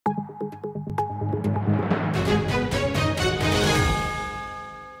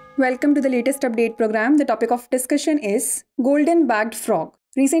Welcome to the latest update program. The topic of discussion is golden-backed frog.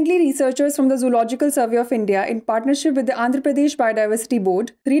 Recently, researchers from the Zoological Survey of India, in partnership with the Andhra Pradesh Biodiversity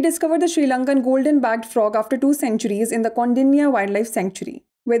Board, rediscovered the Sri Lankan golden-backed frog after 2 centuries in the Koundinya wildlife sanctuary.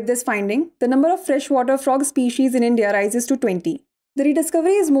 With this finding, the number of freshwater frog species in India rises to 20. The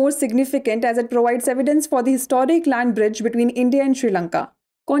rediscovery is more significant as it provides evidence for the historic land bridge between India and Sri Lanka.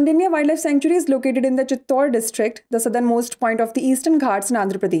 Koundinya Wildlife Sanctuary is located in the Chittoor district, the southernmost point of the Eastern Ghats in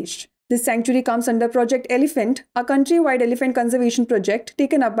Andhra Pradesh. This sanctuary comes under Project Elephant, a country-wide elephant conservation project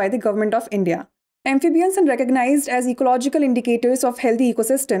taken up by the Government of India. Amphibians are recognized as ecological indicators of healthy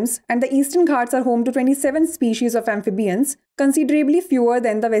ecosystems, and the Eastern Ghats are home to 27 species of amphibians, considerably fewer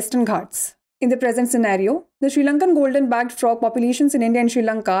than the Western Ghats. In the present scenario, the Sri Lankan golden-backed frog populations in India and Sri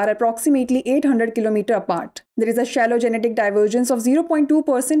Lanka are approximately 800 km apart. There is a shallow genetic divergence of 0.2% to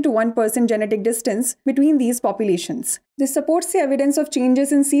 1% genetic distance between these populations. This supports the evidence of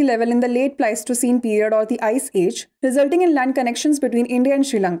changes in sea level in the late Pleistocene period or the Ice Age, resulting in land connections between India and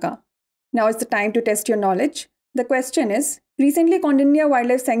Sri Lanka. Now is the time to test your knowledge. The question is, recently Koundinya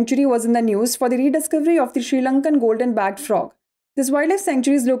Wildlife Sanctuary was in the news for the rediscovery of the Sri Lankan golden-backed frog. This wildlife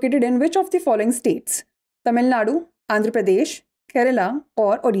sanctuary is located in which of the following states? Tamil Nadu, Andhra Pradesh, Kerala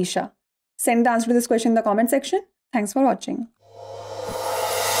or Odisha? Send the answer to this question in the comment section. Thanks for watching.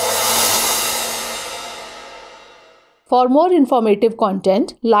 For more informative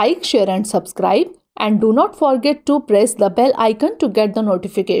content, like, share and subscribe, and do not forget to press the bell icon to get the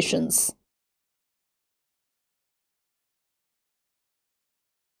notifications.